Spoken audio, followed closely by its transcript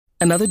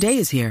Another day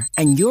is here,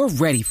 and you're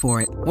ready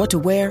for it. What to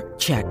wear?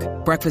 Check.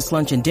 Breakfast,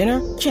 lunch, and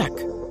dinner? Check.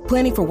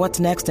 Planning for what's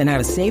next and how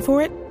to save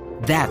for it?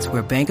 That's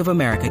where Bank of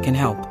America can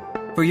help.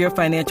 For your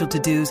financial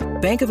to-dos,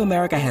 Bank of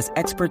America has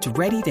experts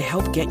ready to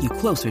help get you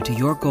closer to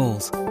your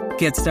goals.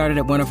 Get started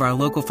at one of our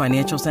local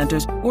financial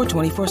centers or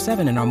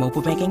 24/7 in our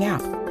mobile banking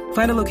app.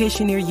 Find a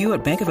location near you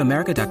at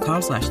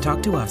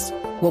bankofamerica.com/talktous.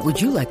 What would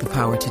you like the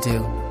power to do?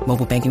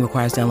 Mobile banking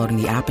requires downloading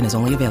the app and is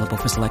only available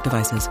for select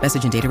devices.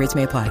 Message and data rates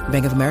may apply.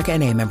 Bank of America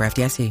N.A., member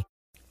FDIC.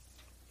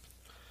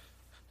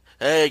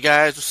 Hey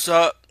guys, what's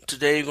up?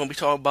 Today we're going to be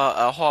talking about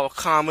a horror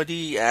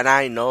comedy, and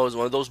I know it's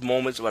one of those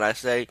moments when I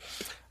say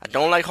I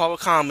don't like horror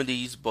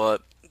comedies,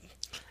 but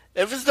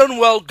if it's done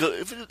well, good.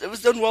 If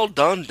it's done well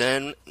done,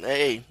 then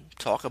hey,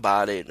 talk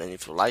about it, and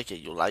if you like it,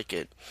 you like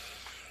it.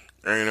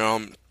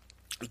 And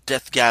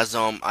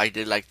Deathgasm, I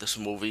did like this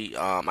movie.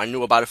 I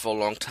knew about it for a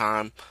long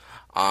time.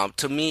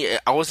 To me,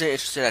 I wasn't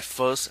interested at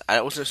first.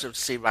 I wasn't interested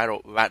to say right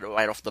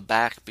off the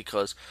back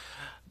because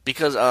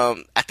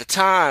at the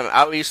time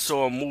I already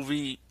saw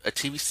a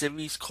TV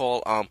series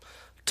called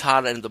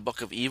Todd and the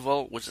Book of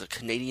Evil, which is a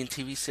Canadian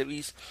TV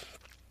series,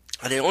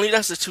 and it only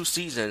lasted 2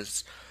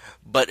 seasons.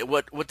 But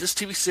what this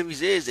TV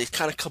series is, it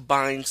kind of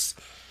combines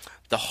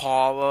the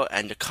horror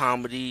and the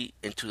comedy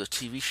into the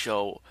TV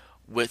show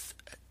with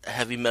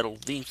heavy metal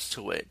themes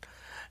to it,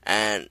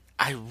 and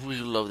I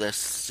really love that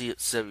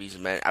series,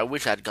 man. I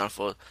wish I'd gone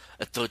for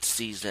a 3rd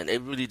season.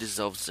 It really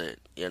deserves it,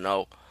 you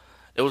know.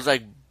 It was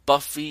like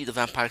Buffy the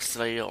Vampire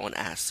Slayer on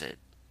acid.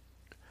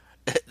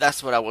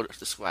 That's what I would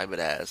describe it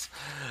as.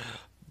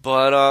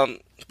 But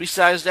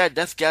besides that,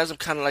 Deathgasm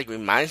kind of like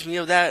reminds me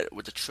of that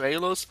with the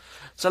trailers.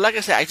 So like I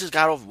said, I just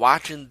got off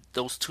watching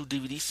those 2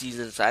 DVD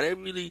seasons. I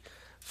didn't really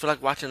feel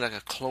like watching like a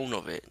clone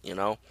of it, you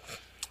know.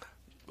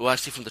 Well, I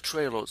see from the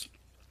trailers.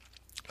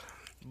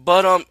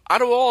 But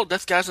out of all,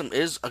 Deathgasm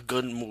is a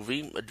good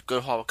movie, a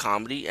good horror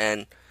comedy,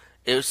 and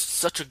it's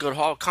such a good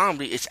horror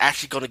comedy, it's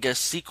actually going to get a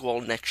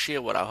sequel next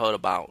year, what I heard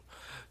about.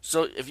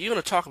 So if you're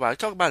going to talk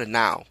about it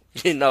now,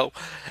 you know.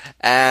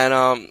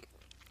 And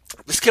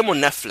this came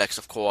on Netflix,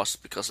 of course,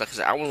 because like I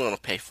said, I wasn't going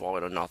to pay for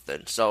it or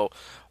nothing. So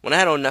when I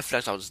had it on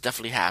Netflix, I was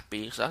definitely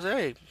happy. So I said,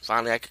 hey,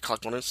 finally I could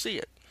click on it and see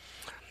it.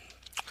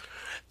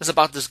 It's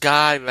about this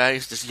guy, right?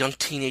 It's this young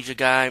teenager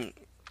guy.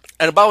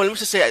 And let me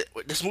just say,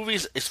 this movie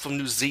is from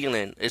New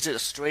Zealand. Is it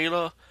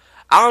Australia?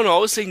 I don't know. I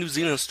would say New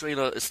Zealand,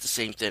 Australia, it's the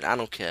same thing. I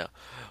don't care.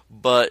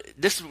 But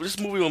this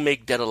movie will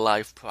make Dead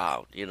Alive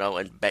proud, you know,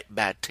 and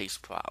Bad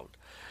Taste proud,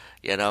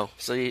 you know.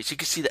 So you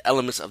can see the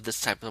elements of this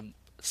type of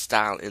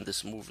style in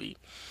this movie.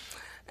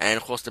 And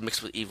of course, the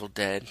mix with Evil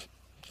Dead.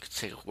 It could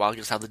take a while to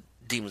guess how the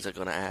demons are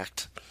going to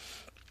act.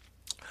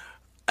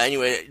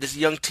 Anyway, this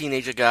young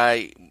teenager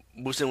guy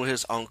moves in with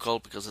his uncle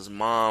because his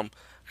mom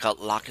got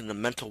locked in the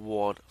mental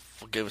ward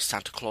for giving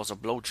Santa Claus a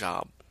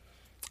blowjob.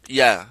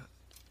 Yeah.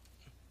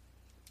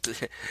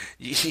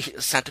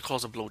 Santa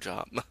Claus a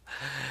blowjob.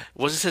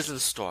 What it says in the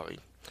story.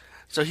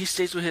 So he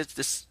stays with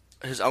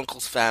his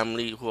uncle's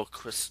family who are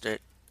Christian,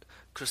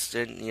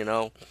 you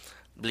know,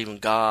 believe in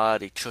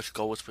God, a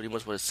churchgoers, pretty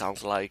much what it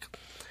sounds like.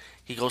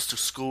 He goes to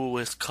school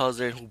with his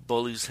cousin who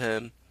bullies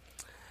him,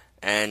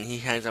 and he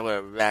hangs out with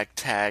a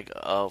ragtag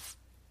of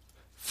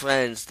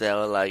friends that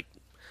are like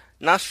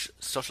not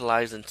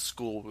socialized in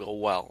school real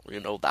well, you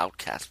know, the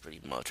outcasts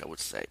pretty much, I would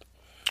say.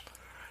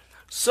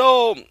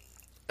 So,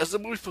 as the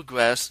movie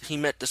progressed, he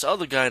met this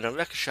other guy in a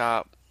record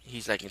shop.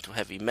 He's like into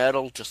heavy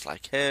metal, just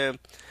like him.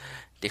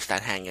 They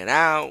start hanging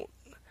out.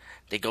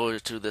 They go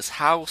to this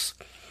house,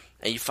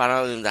 and you find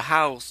out in the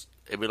house,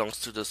 it belongs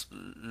to this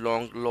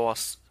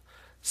long-lost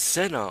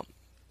sinner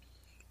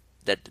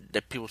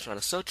that people are trying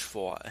to search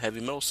for, a heavy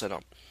metal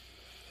sinner.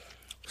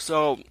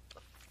 So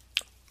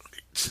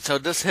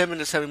him and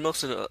this heavy metal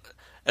sinner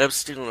end up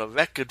stealing a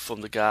record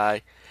from the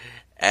guy,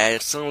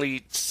 and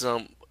suddenly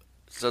so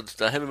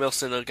the heavy metal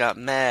sinner got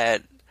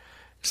mad,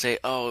 say,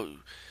 "Oh,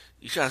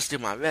 you trying to steal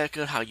my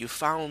record? How you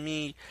found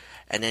me?"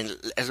 And then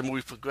as the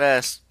movie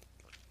progressed,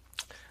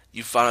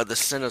 you find out the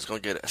sinner's gonna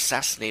get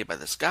assassinated by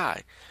this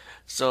guy.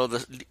 So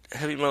the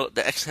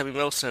ex-heavy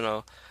metal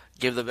sinner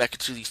gave the record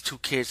to these 2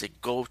 kids. They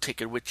go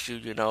take it with you,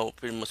 you know,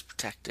 pretty much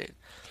protect it.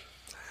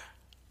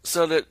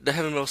 So the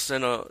heavy metal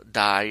sinner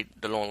died,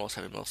 the long-lost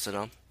heavy metal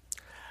sinner.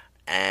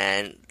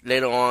 And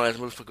later on, as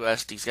the movie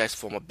progressed, these guys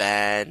form a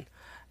band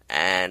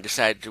and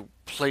decided to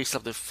play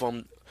something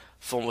from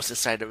what's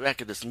inside the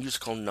record, this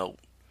musical note.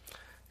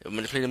 And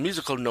when they play the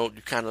musical note,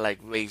 you kind of like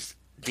raise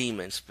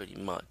demons, pretty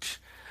much.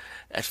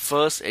 At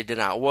first, it did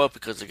not work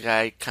because the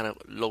guy kind of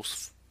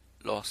lost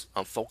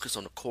focus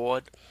on the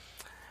chord.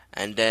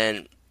 And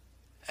then,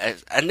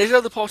 and there's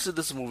other parts of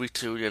this movie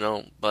too, you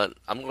know, but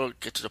I'm going to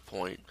get to the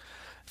point.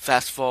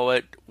 Fast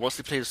forward, once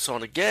they play the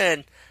song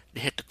again,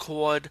 they hit the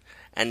chord,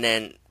 and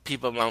then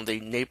people around the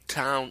Nape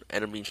town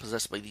end up being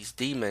possessed by these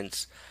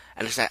demons,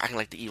 and it's like acting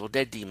like the Evil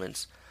Dead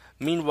demons.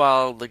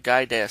 Meanwhile, the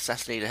guy that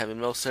assassinated Heavy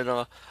Metal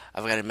Sinner,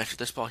 I forgot to mention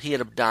this part, he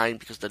ended up dying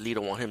because the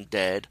leader wanted him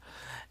dead.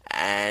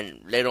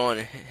 And later on,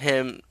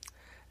 him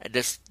and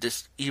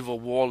this evil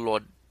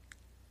warlord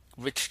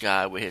rich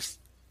guy with his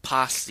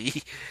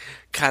posse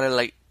kind of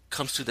like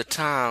comes to the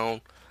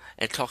town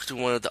and talks to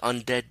one of the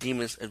undead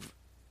demons and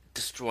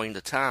destroying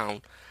the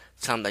town.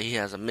 Tell him that he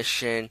has a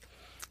mission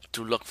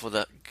to look for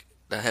the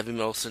heavy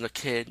metal center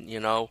kid,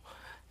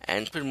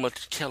 and pretty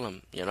much kill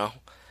him,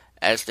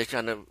 as they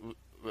kind of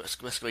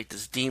rescue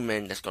this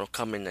demon that's gonna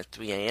come in at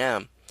 3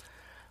 a.m.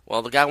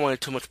 Well, the guy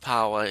wanted too much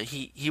power.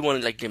 He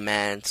wanted like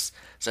demands,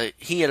 so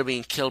he ended up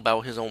being killed by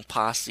his own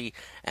posse,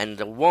 and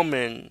the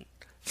woman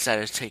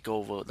decided to take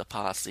over the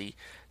posse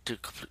to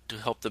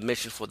help the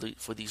mission for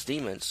these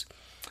demons.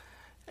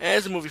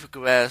 As the movie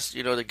progressed,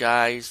 the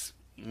guys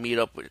meet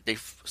up with their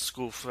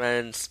school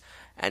friends,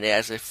 and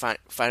as they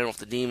fighting off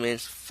the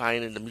demons,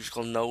 finding the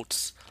musical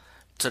notes,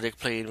 so they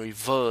play in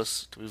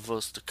reverse to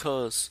reverse the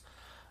curse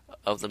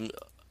of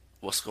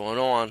what's going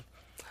on.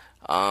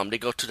 They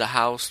go to the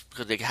house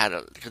because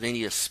they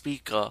need a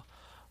speaker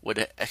where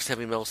the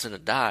ex-heavy metal center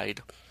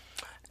died,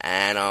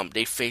 and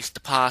they face the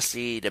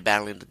posse. They're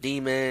battling the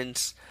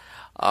demons.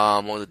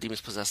 One of the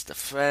demons possess the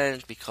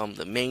friend, become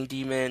the main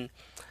demon,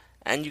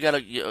 and you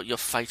got your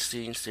fight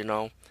scenes,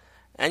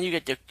 and you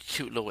get your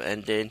cute little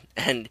ending,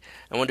 and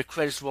when the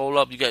credits roll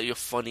up, you get your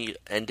funny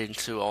ending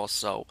too.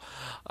 Also,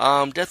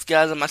 Death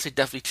Gasm, I say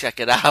definitely check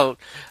it out.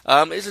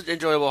 It's an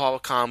enjoyable horror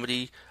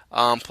comedy.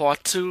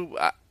 Part two,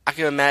 I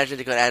can imagine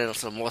they're gonna add in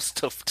some more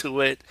stuff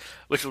to it,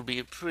 which will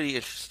be pretty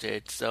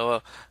interesting.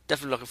 So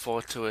definitely looking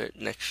forward to it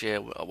next year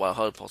while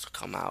Holocaust will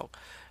come out.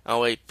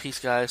 Anyway, peace,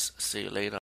 guys. See you later.